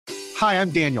Hi,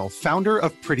 I'm Daniel, founder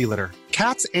of Pretty Litter.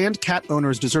 Cats and cat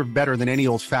owners deserve better than any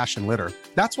old-fashioned litter.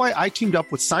 That's why I teamed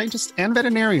up with scientists and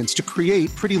veterinarians to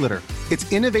create Pretty Litter.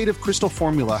 Its innovative crystal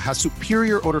formula has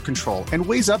superior odor control and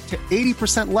weighs up to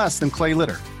 80% less than clay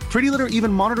litter. Pretty Litter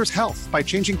even monitors health by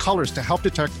changing colors to help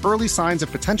detect early signs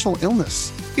of potential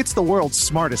illness. It's the world's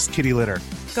smartest kitty litter.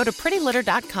 Go to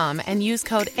prettylitter.com and use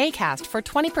code ACAST for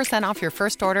 20% off your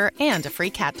first order and a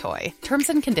free cat toy. Terms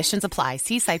and conditions apply.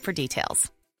 See site for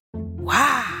details.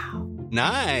 Wow.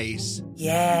 Nice.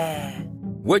 Yeah.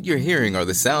 What you're hearing are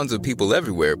the sounds of people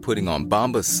everywhere putting on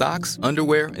Bombas socks,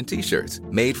 underwear, and T-shirts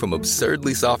made from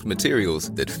absurdly soft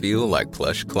materials that feel like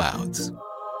plush clouds.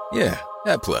 Yeah,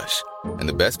 that plush. And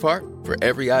the best part? For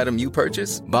every item you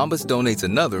purchase, Bombas donates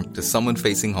another to someone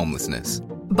facing homelessness.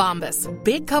 Bombas.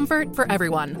 Big comfort for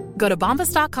everyone. Go to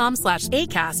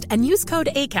bombas.com/ACAST and use code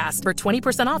ACAST for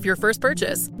 20% off your first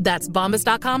purchase. That's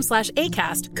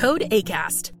bombas.com/ACAST. Code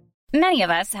ACAST. Many of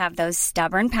us have those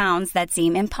stubborn pounds that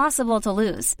seem impossible to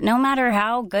lose, no matter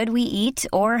how good we eat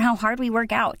or how hard we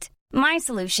work out. My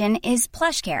solution is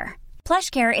PlushCare.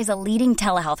 PlushCare is a leading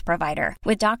telehealth provider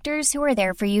with doctors who are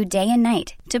there for you day and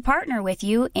night to partner with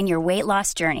you in your weight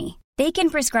loss journey. They can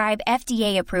prescribe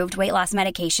FDA-approved weight loss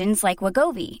medications like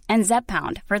Wegovy and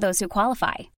Zepbound for those who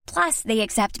qualify. Plus, they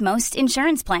accept most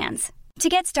insurance plans. To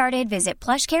get started, visit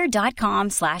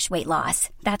plushcare.com/weightloss.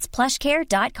 That's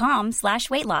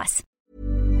plushcare.com/weightloss.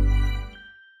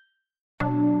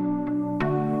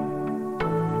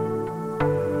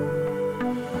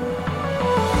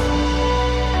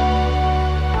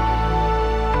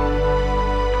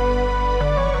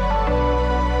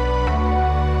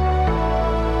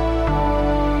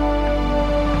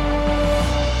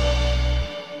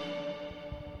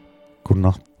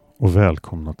 Godnatt och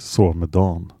välkomna till Sov med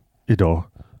Dan. Idag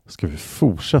ska vi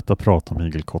fortsätta prata om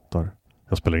igelkottar.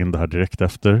 Jag spelar in det här direkt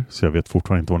efter, så jag vet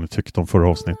fortfarande inte vad ni tyckte om förra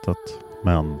avsnittet.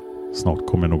 Men snart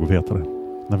kommer jag nog att veta det.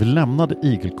 När vi lämnade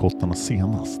igelkottarna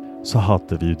senast så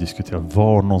hade vi ju diskuterat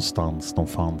var någonstans de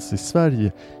fanns i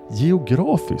Sverige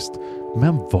geografiskt.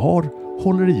 Men var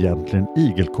håller egentligen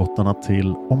igelkottarna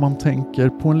till om man tänker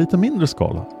på en lite mindre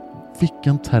skala?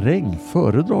 Vilken terräng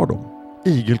föredrar de?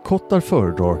 Igelkottar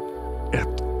föredrar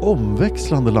ett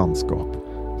omväxlande landskap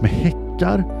med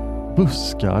häckar,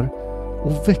 buskar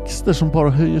och växter som bara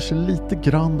höjer sig lite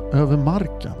grann över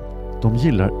marken. De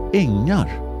gillar ängar,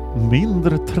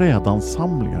 mindre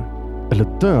trädansamlingar eller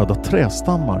döda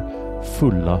trästammar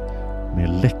fulla med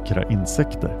läckra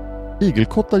insekter.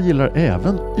 Igelkottar gillar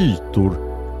även ytor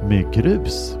med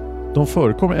grus. De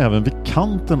förekommer även vid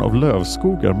kanten av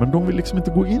lövskogar, men de vill liksom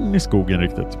inte gå in i skogen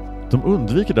riktigt. De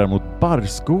undviker däremot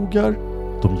barrskogar.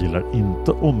 De gillar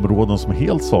inte områden som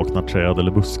helt saknar träd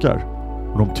eller buskar.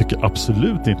 Och de tycker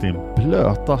absolut inte in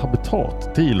blöta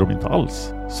habitat. Det gillar de inte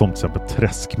alls. Som till exempel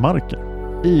träskmarker.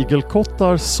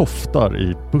 Igelkottar softar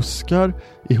i buskar,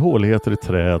 i håligheter i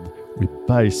träd och i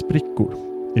bergsprickor.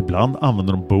 Ibland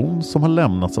använder de bon som har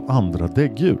lämnats av andra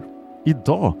däggdjur.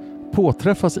 Idag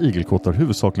påträffas igelkottar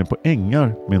huvudsakligen på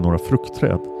ängar med några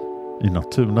fruktträd. I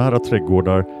naturnära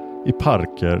trädgårdar, i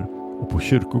parker och på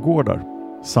kyrkogårdar.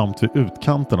 Samt vid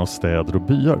utkanten av städer och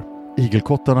byar.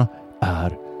 Igelkottarna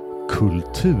är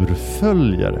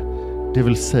kulturföljare. Det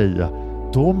vill säga,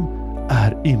 de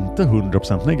är inte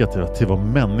 100% negativa till vad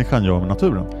människan gör med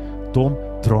naturen. De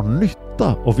drar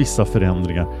nytta av vissa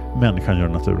förändringar människan gör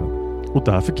i naturen. Och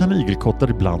därför kan igelkottar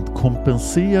ibland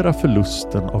kompensera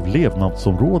förlusten av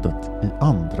levnadsområdet i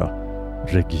andra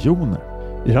regioner.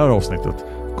 I det här avsnittet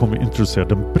kommer vi introducera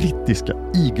den brittiska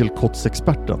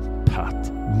igelkottsexperten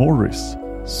Pat Morris.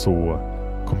 Så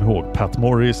kom ihåg, Pat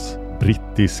Morris,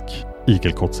 brittisk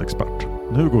igelkottsexpert.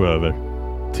 Nu går vi över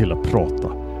till att prata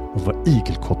om vad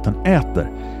igelkotten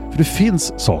äter. För det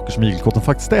finns saker som igelkotten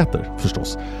faktiskt äter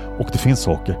förstås. Och det finns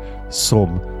saker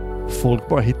som folk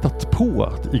bara hittat på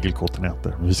att igelkotten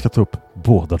äter. Vi ska ta upp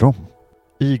båda dem.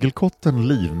 Igelkotten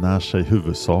livnär sig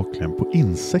huvudsakligen på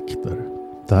insekter.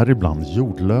 Däribland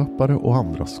jordlöpare och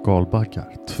andra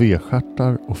skalbaggar,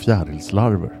 tvestjärtar och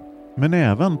fjärilslarver. Men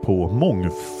även på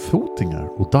mångfotingar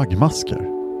och daggmaskar.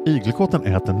 Igelkotten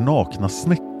äter nakna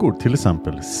snäckor, till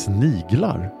exempel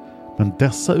sniglar. Men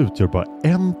dessa utgör bara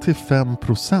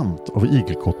 1-5% av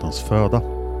igelkottens föda.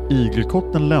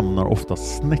 Igelkotten lämnar ofta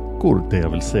snäckor, det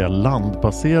vill säga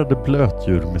landbaserade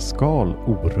blötdjur med skal,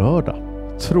 orörda.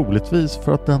 Troligtvis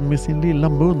för att den med sin lilla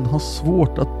mun har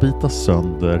svårt att bita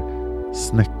sönder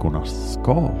snäckornas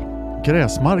skal.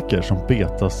 Gräsmarker som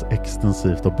betas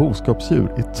extensivt av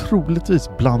boskapsdjur är troligtvis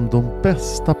bland de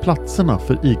bästa platserna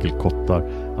för igelkottar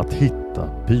att hitta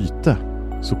byte.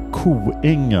 Så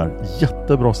koängar,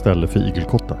 jättebra ställe för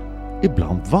igelkottar.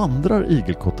 Ibland vandrar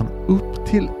igelkotten upp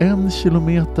till 1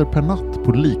 kilometer per natt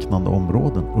på liknande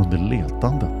områden under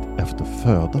letandet efter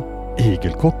föda.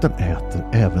 Igelkotten äter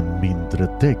även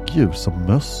mindre däggdjur som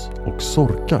möss och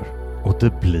sorkar. Och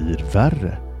det blir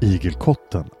värre.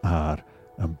 Igelkotten är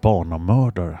en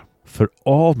barnamördare. För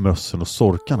av mössen och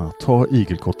sorkarna tar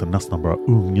igelkotten nästan bara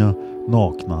unga,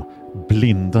 nakna,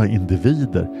 blinda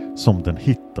individer som den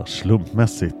hittar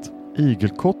slumpmässigt.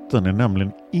 Igelkotten är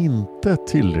nämligen inte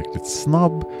tillräckligt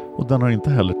snabb och den har inte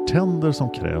heller tänder som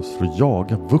krävs för att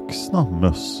jaga vuxna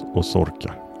möss och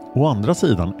sorkar. Å andra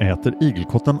sidan äter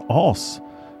igelkotten as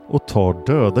och tar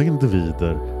döda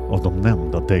individer av de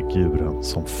nämnda däggdjuren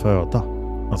som föda.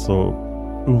 Alltså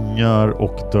ungar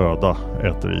och döda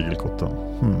äter igelkotten.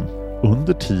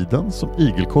 Under tiden som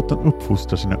igelkotten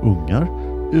uppfostrar sina ungar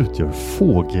utgör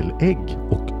fågelägg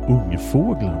och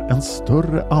ungfåglar en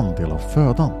större andel av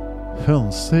födan.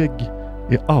 Hönsägg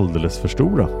är alldeles för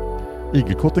stora.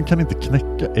 Igelkotten kan inte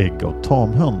knäcka ägg av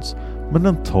tamhöns, men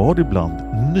den tar ibland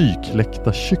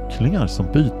nykläckta kycklingar som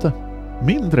byte.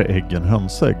 Mindre ägg än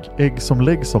hönsägg, ägg som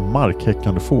läggs av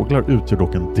markhäckande fåglar, utgör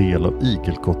dock en del av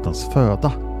igelkottens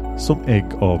föda. Som ägg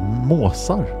av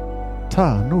måsar,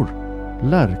 tärnor,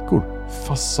 lärkor,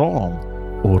 fasan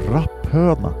och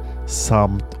rapphöna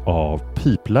samt av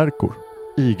piplärkor.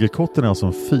 Igelkotten är alltså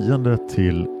en fiende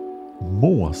till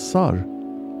måsar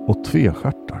och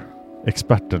tvestjärtar.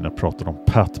 Experten jag pratade om,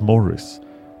 Pat Morris,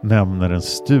 nämner en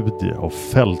studie av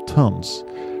fälthöns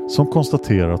som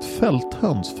konstaterar att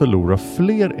fälthöns förlorar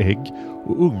fler ägg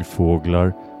och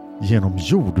ungfåglar genom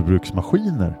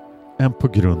jordbruksmaskiner än på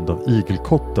grund av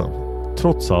igelkotten.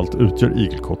 Trots allt utgör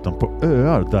igelkotten på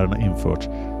öar där den har införts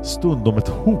stundom ett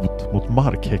hot mot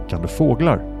markhäckande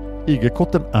fåglar.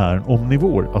 Igelkotten är en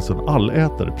omnivor, alltså en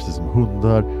allätare, precis som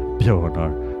hundar,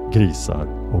 björnar, grisar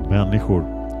och människor.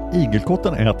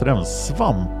 Igelkotten äter även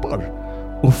svampar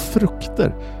och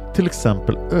frukter, till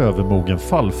exempel övermogen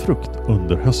fallfrukt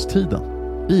under hösttiden.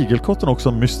 Igelkotten har också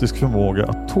en mystisk förmåga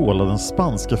att tåla den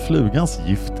spanska flugans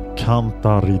gift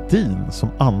kantaridin, som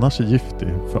annars är giftig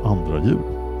för andra djur.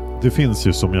 Det finns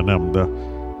ju, som jag nämnde,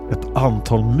 ett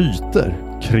antal myter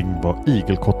kring vad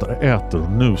igelkottar äter,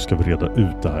 och nu ska vi reda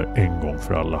ut det här en gång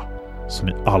för alla, så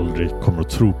ni aldrig kommer att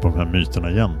tro på de här myterna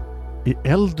igen. I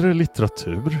äldre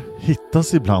litteratur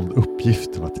hittas ibland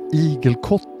uppgiften att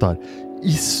igelkottar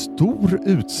i stor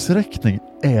utsträckning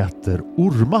äter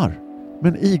ormar.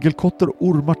 Men igelkottar och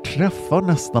ormar träffar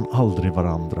nästan aldrig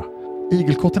varandra.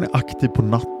 Igelkotten är aktiv på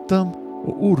natten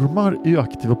och ormar är ju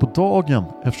aktiva på dagen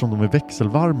eftersom de är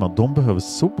växelvarma. De behöver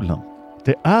solen.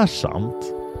 Det är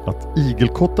sant att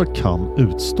igelkottar kan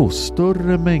utstå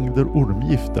större mängder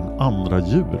ormgift än andra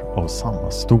djur av samma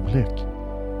storlek.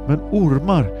 Men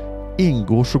ormar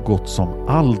ingår så gott som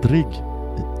aldrig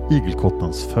i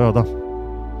igelkottens föda.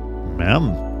 Men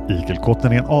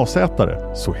igelkotten är en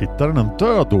asätare, så hittar den en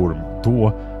död orm,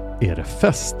 då är det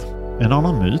fest. En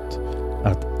annan myt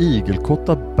är att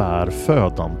igelkottar bär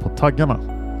födan på taggarna.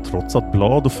 Trots att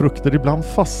blad och frukter ibland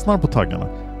fastnar på taggarna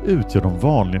utgör de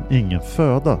vanligen ingen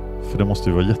föda, för det måste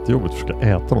ju vara jättejobbigt att försöka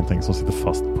äta någonting som sitter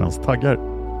fast på ens taggar.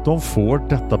 De får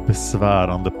detta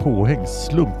besvärande påhäng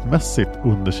slumpmässigt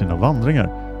under sina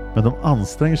vandringar, men de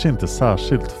anstränger sig inte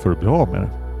särskilt för att bli av med det.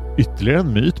 Ytterligare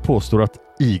en myt påstår att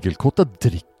igelkottar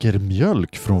dricker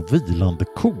mjölk från vilande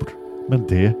kor, men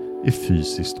det är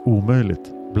fysiskt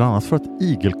omöjligt. Bland annat för att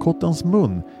igelkottens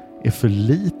mun är för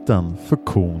liten för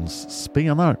kons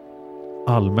spenar.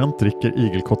 Allmänt dricker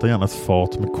igelkottar gärna ett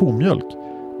fat med komjölk,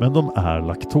 men de är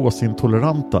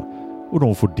laktosintoleranta och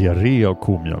de får diarré av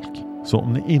komjölk. Så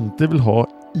om ni inte vill ha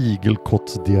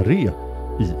igelkottsdiarré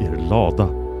i er lada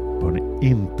bör ni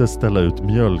inte ställa ut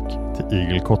mjölk till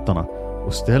igelkottarna,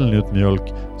 och ställ ni ut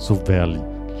mjölk så välj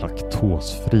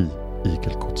laktosfri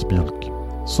igelkottsmjölk.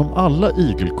 Som alla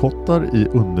igelkottar i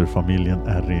underfamiljen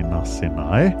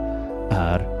Erinacinae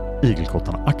är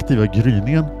igelkottarna aktiva i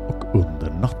gryningen och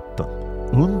under natten.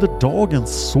 Under dagen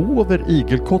sover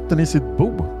igelkotten i sitt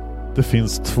bo. Det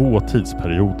finns 2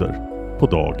 tidsperioder på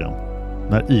dagen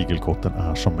när igelkotten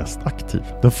är som mest aktiv.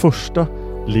 Den första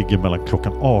ligger mellan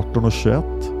klockan 18 och 21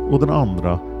 och den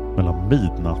andra mellan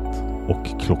midnatt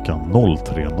och klockan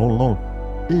 03.00.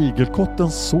 Igelkotten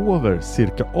sover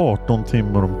cirka 18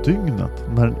 timmar om dygnet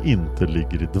när den inte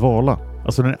ligger i dvala.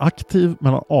 Alltså den är aktiv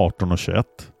mellan 18 och 21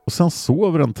 och sen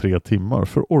sover den 3 timmar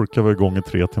för att orka vara igång i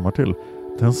 3 timmar till.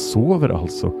 Den sover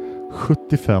alltså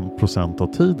 75% av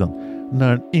tiden när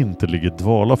den inte ligger i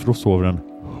dvala, för då sover den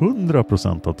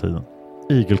 100% av tiden.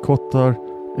 Igelkottar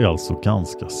är alltså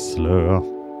ganska slöa.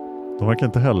 De verkar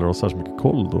inte heller ha särskilt mycket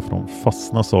koll då, för de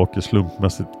fastnar saker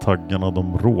slumpmässigt i taggarna.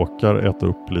 De råkar äta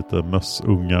upp lite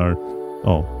mössungar.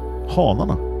 Ja,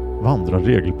 Hanarna vandrar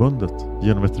regelbundet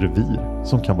genom ett revir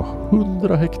som kan vara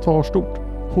 100 hektar stort.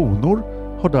 Honor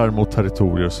har däremot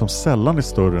territorier som sällan är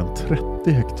större än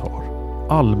 30 hektar.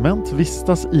 Allmänt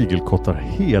vistas igelkottar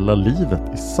hela livet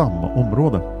i samma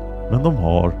område, men de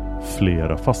har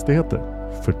flera fastigheter.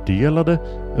 Fördelade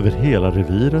över hela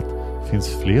reviret finns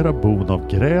flera bon av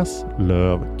gräs,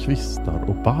 löv, kvistar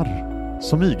och barr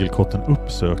som igelkotten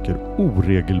uppsöker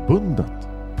oregelbundet.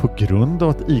 På grund av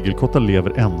att igelkottar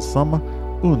lever ensamma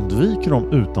undviker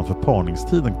de utanför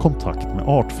parningstiden kontakt med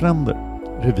artfränder.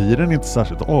 Reviren är inte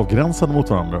särskilt avgränsade mot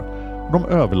varandra och de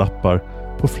överlappar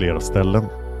på flera ställen.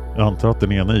 Jag antar att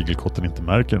den ena igelkotten inte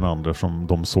märker den andra som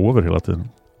de sover hela tiden.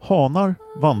 Hanar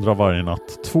vandrar varje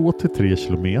natt 2-3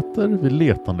 kilometer vid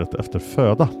letandet efter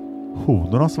föda.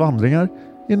 Honornas vandringar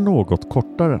är något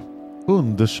kortare.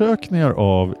 Undersökningar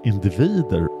av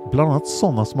individer, bland annat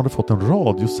sådana som hade fått en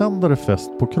radiosändare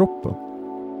fäst på kroppen,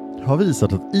 har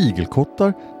visat att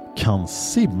igelkottar kan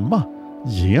simma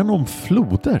genom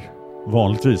floder.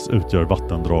 Vanligtvis utgör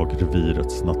vattendrag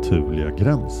revirets naturliga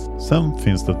gräns. Sen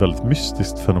finns det ett väldigt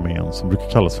mystiskt fenomen som brukar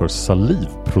kallas för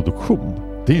salivproduktion.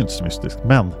 Det är ju inte så mystiskt,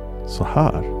 men så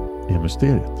här är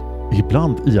mysteriet.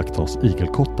 Ibland iakttas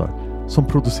igelkottar som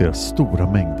producerar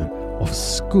stora mängder av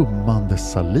skummande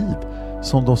saliv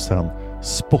som de sen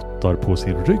spottar på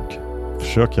sin rygg.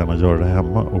 Försök gärna göra det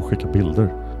hemma och skicka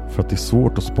bilder, för att det är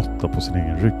svårt att spotta på sin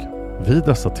egen rygg. Vid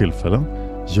dessa tillfällen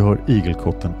gör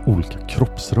igelkotten olika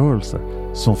kroppsrörelser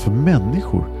som för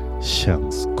människor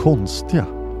känns konstiga.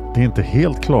 Det är inte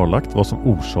helt klarlagt vad som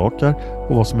orsakar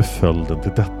och vad som är följden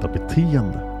till detta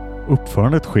beteende.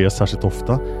 Uppförandet sker särskilt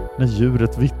ofta när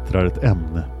djuret vittrar ett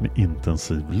ämne med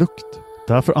intensiv lukt.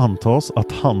 Därför antas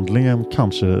att handlingen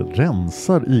kanske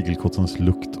rensar igelkottens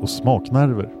lukt- och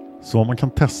smaknerver. Så vad man kan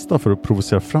testa för att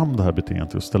provocera fram det här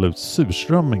beteendet är att ställa ut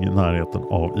surströmming i närheten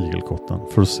av igelkotten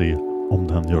för att se om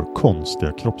den gör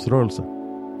konstiga kroppsrörelser.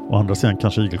 Å andra sidan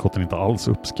kanske igelkotten inte alls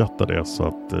uppskattar det, så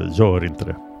att gör inte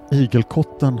det.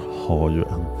 Igelkotten har ju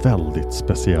en väldigt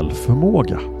speciell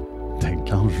förmåga. Den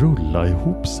kan rulla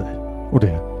ihop sig, och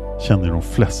det känner de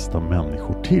flesta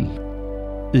människor till.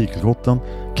 Igelkotten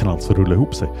kan alltså rulla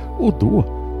ihop sig och då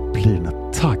blir den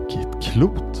ett taggigt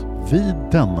klot. Vid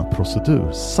denna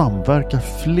procedur samverkar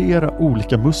flera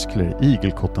olika muskler i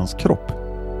igelkottens kropp.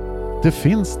 Det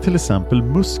finns till exempel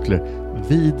muskler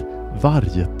vid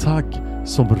varje tagg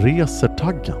som reser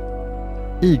taggen.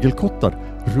 Igelkottar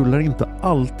rullar inte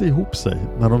alltid ihop sig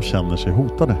när de känner sig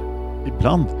hotade.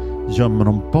 Ibland gömmer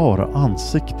de bara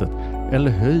ansiktet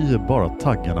eller höjer bara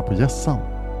taggarna på gässan.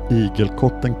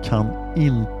 Igelkotten kan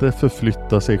inte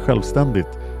förflytta sig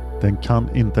självständigt. Den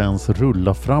kan inte ens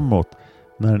rulla framåt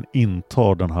när den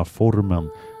intar den här formen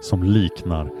som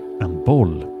liknar en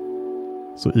boll.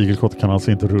 Så igelkotten kan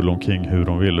alltså inte rulla omkring hur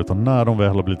de vill, utan när de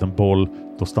väl har blivit en boll,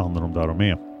 då stannar de där de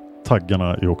är.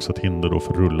 Taggarna är också ett hinder då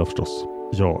för att rulla förstås.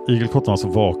 Ja, igelkotten är alltså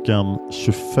vaken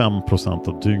 25%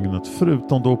 av dygnet,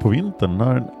 förutom då på vintern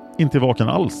när den inte är vaken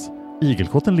alls.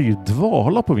 Igelkotten ligger i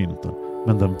dvala på vintern,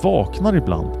 men den vaknar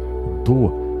ibland och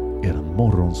då är den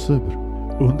morgonsur.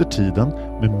 Under tiden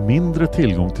med mindre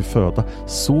tillgång till föda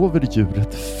sover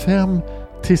djuret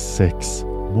 5-6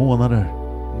 månader.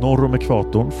 Norr om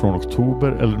ekvatorn från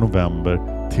oktober eller november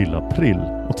till april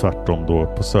och tvärtom då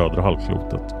på södra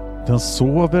halvklotet. Den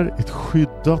sover ett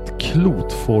skyddat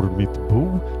klotformigt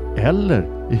bo eller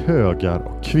i högar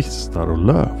av kvistar och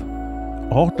löv.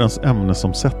 Artens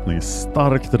ämnesomsättning är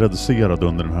starkt reducerad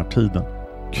under den här tiden.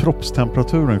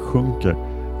 Kroppstemperaturen sjunker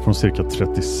från cirka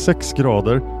 36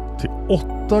 grader till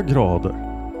 8 grader.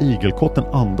 Igelkotten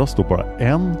andas då bara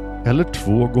 1 eller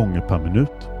 2 gånger per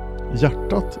minut.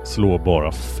 Hjärtat slår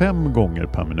bara 5 gånger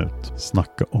per minut.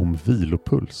 Snacka om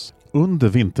vilopuls. Under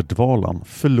vinterdvalan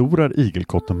förlorar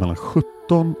igelkotten mellan 17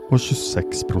 och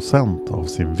 26% av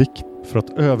sin vikt. För att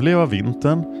överleva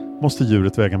vintern måste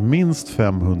djuret väga minst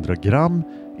 500 gram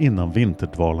innan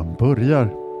vinterdvalan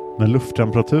börjar. När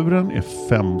lufttemperaturen är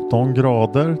 15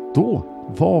 grader, då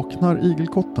vaknar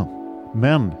igelkotten.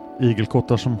 Men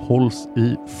igelkottar som hålls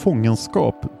i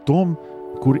fångenskap, de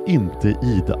går inte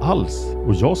i det alls.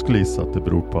 Och jag skulle gissa att det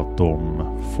beror på att de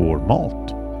får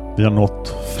mat. Vi har nått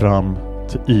fram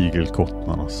till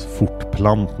igelkottarnas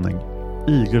fortplantning.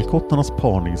 Igelkottarnas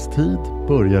parningstid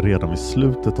börjar redan i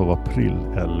slutet av april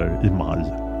eller i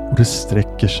maj. Och det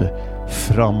sträcker sig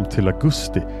fram till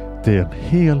augusti. Det är en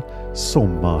hel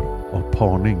sommar av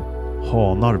parning.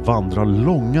 Hanar vandrar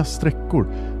långa sträckor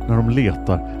när de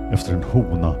letar efter en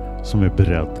hona som är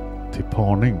beredd till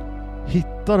parning.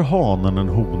 Hittar hanen en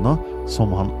hona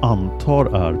som han antar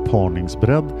är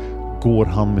parningsberedd, går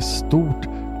han med stort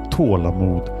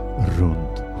tålamod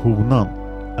runt honan.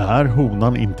 Är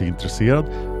honan inte intresserad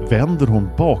vänder hon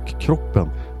bakkroppen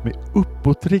med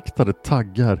uppåtriktade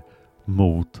taggar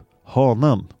mot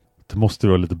hanen. Det måste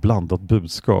vara lite blandat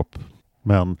budskap,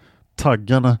 men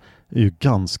taggarna är ju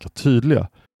ganska tydliga.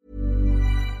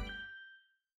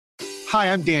 Hi,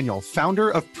 I'm Daniel, founder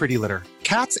of Pretty Litter.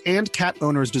 Cats and cat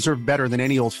owners deserve better than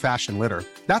any old-fashioned litter.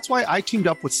 That's why I teamed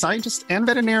up with scientists and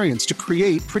veterinarians to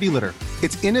create Pretty Litter.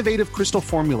 Its innovative crystal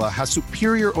formula has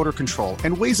superior odor control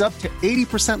and weighs up to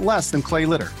 80% less than clay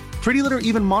litter. Pretty Litter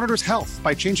even monitors health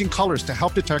by changing colors to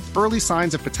help detect early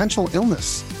signs of potential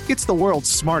illness. It's the world's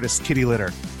smartest kitty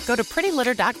litter. Go to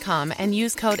prettylitter.com and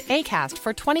use code ACAST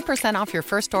for 20% off your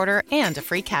first order and a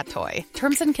free cat toy.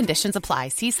 Terms and conditions apply.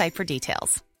 See site for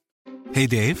details. Hey,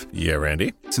 Dave. Yeah,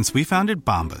 Randy. Since we founded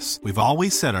Bombas, we've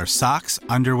always said our socks,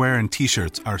 underwear, and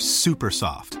T-shirts are super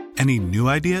soft. Any new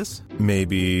ideas?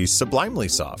 Maybe sublimely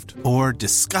soft. Or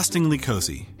disgustingly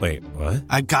cozy. Wait, what?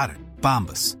 I got it.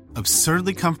 Bombas.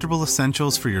 Absurdly comfortable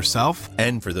essentials for yourself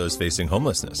and for those facing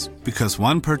homelessness. Because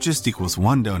one purchased equals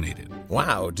one donated.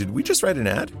 Wow, did we just write an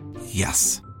ad?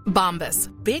 Yes. Bombas.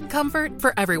 Big comfort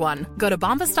for everyone. Go to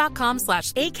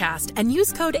bombas.com/ACAST and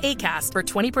use code ACAST for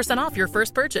 20% off your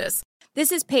first purchase.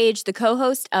 This is Paige, the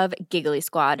co-host of Giggly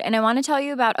Squad, and I want to tell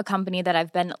you about a company that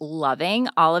I've been loving,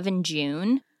 Olive &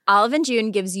 June. Olive &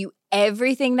 June gives you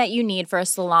everything that you need for a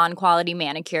salon-quality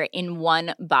manicure in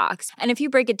one box. And if you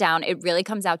break it down, it really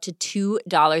comes out to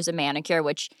 $2 a manicure,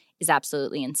 which is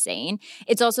absolutely insane.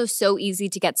 It's also so easy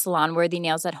to get salon-worthy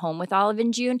nails at home with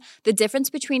Olive & June. The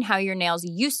difference between how your nails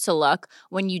used to look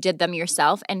when you did them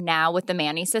yourself and now with the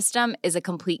Mani system is a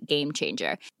complete game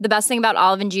changer. The best thing about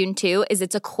Olive & June, too, is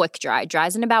it's a quick dry.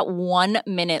 Dries in about 1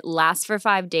 minute, lasts for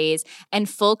 5 days, and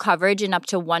full coverage in up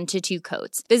to 1 to 2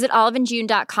 coats. Visit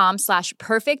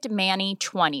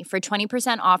oliveandjune.com/perfectmani20 for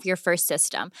 20% off your first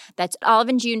system. That's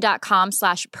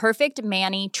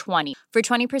oliveandjune.com/perfectmani20 for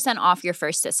 20% off your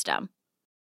first system.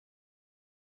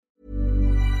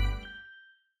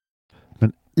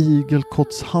 Men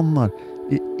igelkottshannar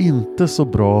är inte så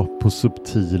bra på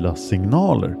subtila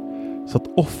signaler, så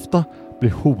att ofta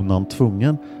blir honan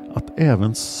tvungen att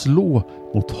även slå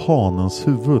mot hanens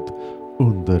huvud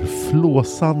under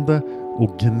flåsande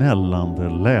och gnällande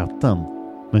läten.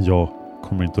 Men jag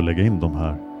kommer inte att lägga in dem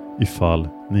här ifall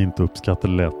ni inte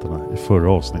uppskattade lätena i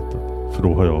förra avsnittet, för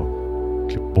då har jag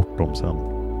klippt bort dem sen.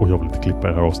 Och jag vill inte klippa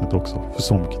det här avsnittet också, för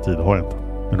så mycket tid har jag inte.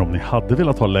 Men om ni hade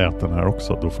velat ha läten här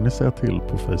också, då får ni säga till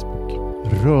på Facebook.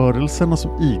 Rörelserna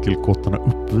som igelkottarna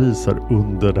uppvisar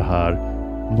under det här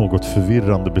något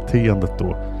förvirrande beteendet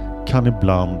då kan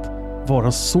ibland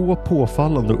vara så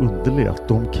påfallande och underliga att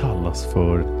de kallas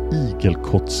för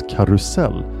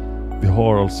igelkottskarusell. Vi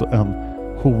har alltså en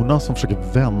hona som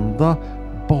försöker vända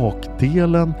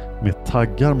bakdelen med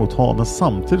taggar mot hanen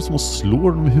samtidigt som hon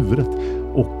slår den med huvudet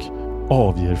och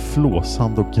avger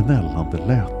flåsande och gnällande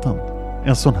läten.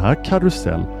 En sån här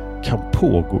karusell kan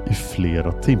pågå i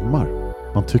flera timmar.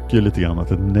 Man tycker ju lite grann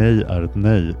att ett nej är ett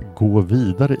nej. Gå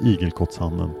vidare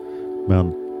igelkottshannen.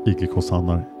 Men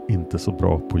igelkottshannar är inte så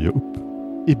bra på att ge upp.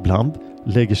 Ibland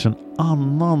lägger sig en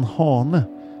annan hane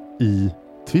i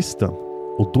tvisten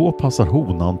och då passar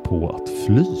honan på att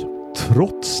fly.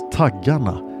 Trots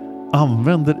taggarna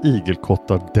använder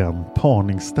igelkottar den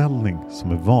parningsställning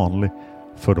som är vanlig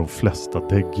för de flesta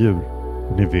däggdjur.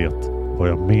 Ni vet vad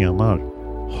jag menar.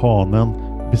 Hanen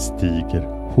bestiger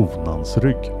honans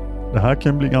rygg. Det här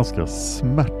kan bli en ganska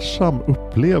smärtsam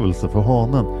upplevelse för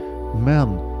hanen. Men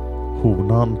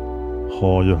honan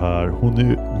har ju här, hon är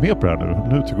ju med på det här nu.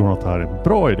 Nu tycker hon att det här är en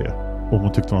bra idé. Om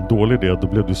hon tyckte det var en dålig idé, då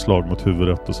blev det slag mot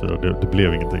huvudet och så vidare. Det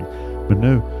blev ingenting. Men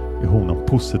nu är honan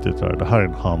positiv till det här. Det här är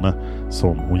en hane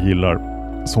som hon gillar.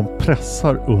 Som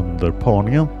pressar under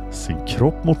parningen sin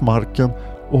kropp mot marken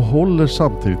och håller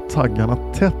samtidigt taggarna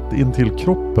tätt in till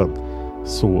kroppen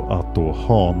så att då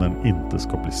hanen inte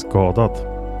ska bli skadad.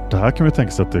 Det här kan vi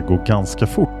tänka sig att det går ganska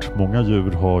fort. Många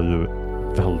djur har ju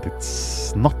väldigt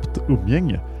snabbt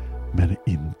umgänge, men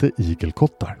inte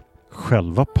igelkottar.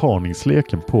 Själva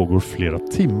parningsleken pågår flera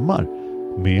timmar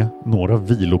med några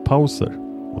vilopauser,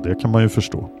 och det kan man ju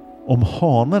förstå. Om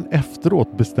hanen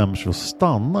efteråt bestämmer sig att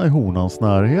stanna i honans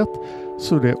närhet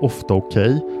så är det ofta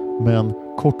okej, men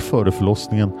kort före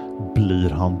förlossningen blir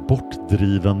han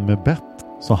bortdriven med bett,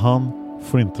 så han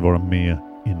får inte vara med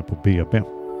inne på BB.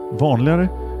 Vanligare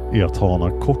är att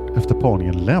hanar kort efter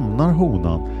parningen lämnar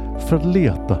honan för att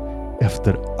leta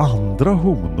efter andra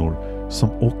honor som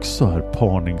också är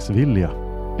parningsvilliga.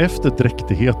 Efter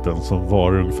dräktigheten, som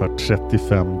varar ungefär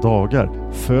 35 dagar,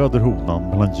 föder honan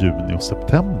mellan juni och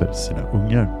september sina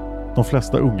ungar. De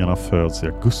flesta ungarna föds i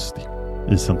augusti.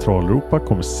 I Centraleuropa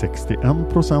kommer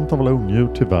 61% av alla ungdjur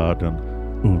till världen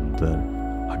under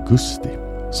augusti.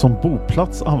 Som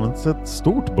boplats används ett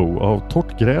stort bo av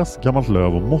torrt gräs, gammalt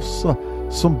löv och mossa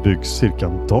som byggs cirka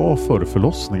en dag före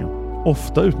förlossningen.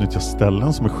 Ofta utnyttjas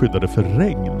ställen som är skyddade för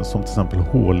regn, som till exempel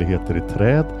håligheter i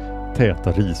träd,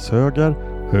 täta rishögar,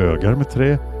 högar med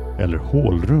trä eller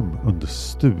hålrum under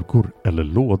stugor eller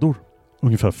lådor.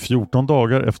 Ungefär 14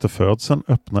 dagar efter födseln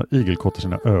öppnar igelkottar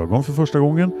sina ögon för första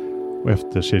gången och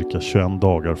efter cirka 21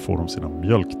 dagar får de sina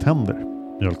mjölktänder.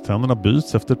 Mjölktänderna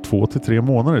byts efter 2-3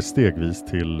 månader stegvis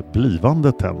till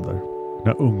blivande tänder.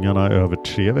 När ungarna är över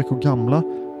 3 veckor gamla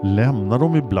lämnar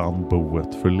de ibland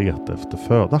boet för att leta efter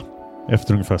föda.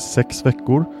 Efter ungefär 6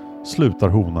 veckor slutar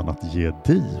honan att ge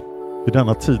di. Vid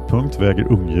denna tidpunkt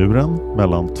väger ungdjuren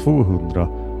mellan 200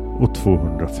 och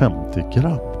 250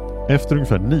 gram. Efter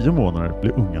ungefär 9 månader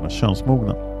blir ungarna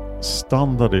könsmogna.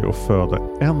 Standard är att föda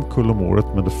en kull om året,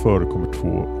 men det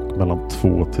förekommer mellan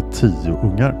 2 till 10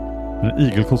 ungar. En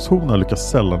igelkottshona lyckas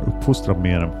sällan uppfostra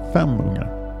mer än 5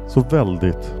 ungar. Så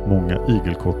väldigt många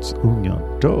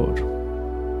igelkottsungar dör.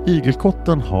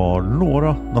 Igelkotten har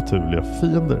några naturliga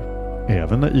fiender.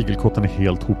 Även när igelkotten är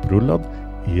helt hoprullad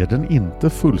är den inte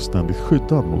fullständigt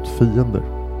skyddad mot fiender.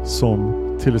 Som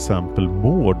till exempel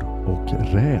mård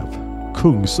och räv.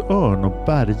 Kungsörn och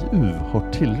berguv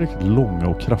har tillräckligt långa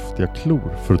och kraftiga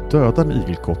klor för att döda en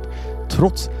igelkott,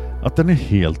 trots att den är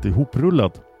helt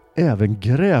ihoprullad. Även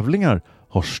grävlingar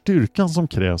har styrkan som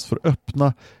krävs för att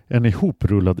öppna en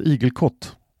ihoprullad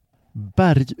igelkott.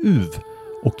 Berguv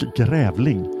och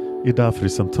grävling är därför i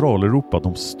Centraleuropa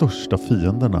de största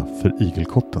fienderna för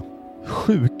igelkotten.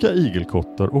 Sjuka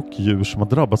igelkottar och djur som har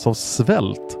drabbats av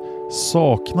svält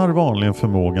saknar vanligen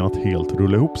förmågan att helt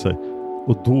rulla ihop sig,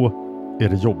 och då är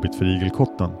det jobbigt för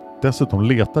igelkotten. Dessutom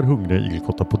letar hungriga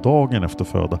igelkottar på dagen efter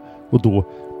föda, och då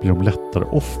blir de lättare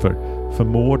offer för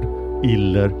mård,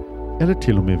 iller eller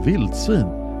till och med vildsvin.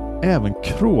 Även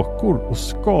kråkor och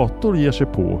skator ger sig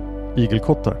på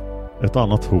igelkottar. Ett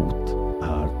annat hot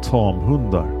är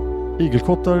tamhundar.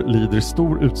 Igelkottar lider i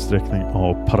stor utsträckning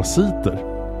av parasiter.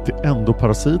 Till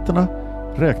endoparasiterna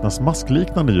räknas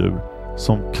maskliknande djur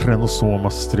som Crenosoma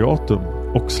striatum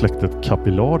och släktet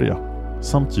Capillaria,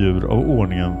 samt djur av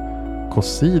ordningen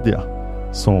Coccidia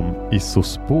som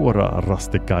Isospora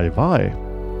rastegaevae.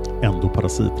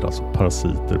 Endoparasiter, alltså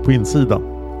parasiter på insidan.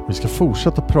 Vi ska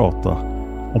fortsätta prata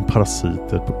om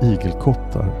parasiter på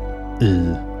igelkottar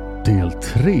i del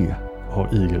 3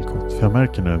 av igelkott. För jag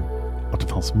märker nu att det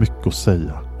fanns mycket att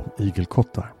säga om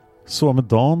igelkottar. Så med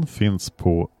Dan finns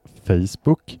på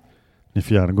Facebook. Ni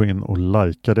får gärna gå in och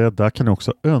likea det. Där kan ni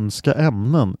också önska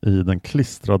ämnen i den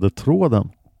klistrade tråden.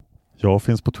 Jag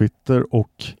finns på Twitter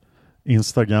och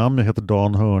Instagram. Jag heter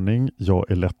Dan Hörning.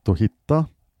 Jag är lätt att hitta.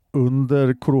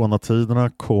 Under coronatiderna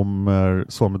kommer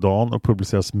Så med Dan att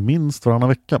publiceras minst varannan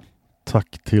vecka.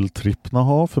 Tack till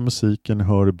Trippnaha för musiken ni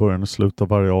hör i början och slutet av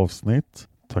varje avsnitt.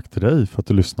 Tack till dig för att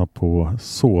du lyssnar på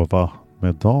Sova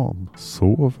med Dan.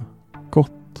 Sov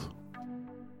gott.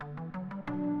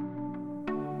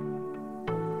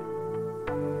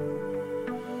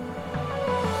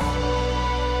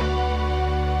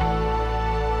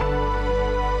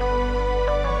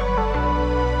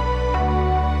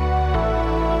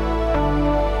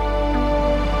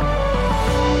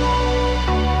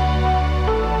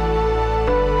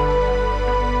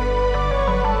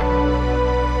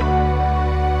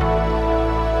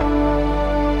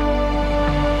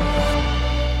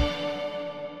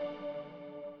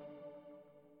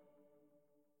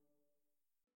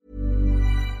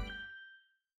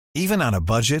 Even on a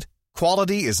budget,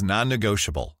 quality is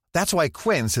non-negotiable. That's why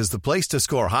Quince is the place to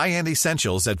score high-end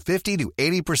essentials at 50 to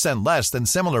 80% less than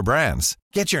similar brands.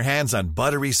 Get your hands on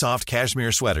buttery soft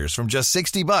cashmere sweaters from just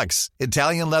 $60,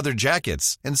 Italian leather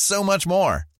jackets, and so much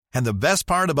more. And the best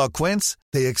part about Quince,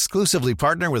 they exclusively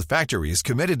partner with factories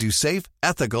committed to safe,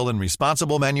 ethical, and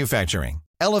responsible manufacturing.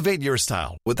 Elevate your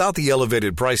style without the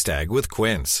elevated price tag with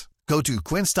Quince. Go to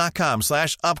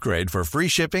quince.com/upgrade for free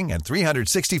shipping and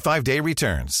 365-day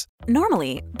returns.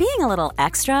 Normally, being a little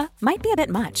extra might be a bit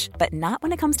much, but not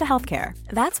when it comes to healthcare.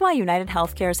 That's why United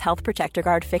Healthcare's Health Protector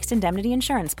Guard fixed indemnity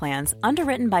insurance plans,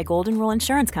 underwritten by Golden Rule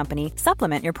Insurance Company,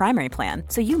 supplement your primary plan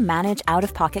so you manage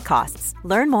out-of-pocket costs.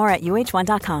 Learn more at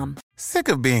uh1.com. Sick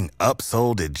of being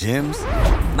upsold at gyms?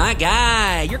 My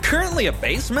guy, you're currently a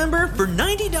base member. For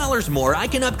 $90 more, I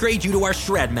can upgrade you to our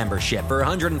Shred membership. For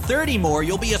 $130 more,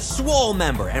 you'll be a Swole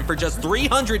member. And for just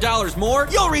 $300 more,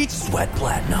 you'll reach Sweat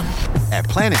Platinum. At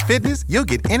Planet Fitness,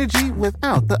 you'll get energy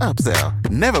without the upsell.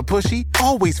 Never pushy,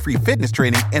 always free fitness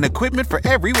training and equipment for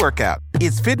every workout.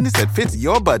 It's fitness that fits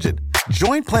your budget.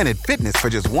 Join Planet Fitness for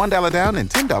just $1 down and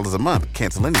 $10 a month.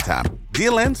 Cancel anytime.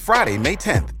 Deal ends Friday, May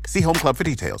 10th. See Home Club for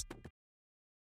details.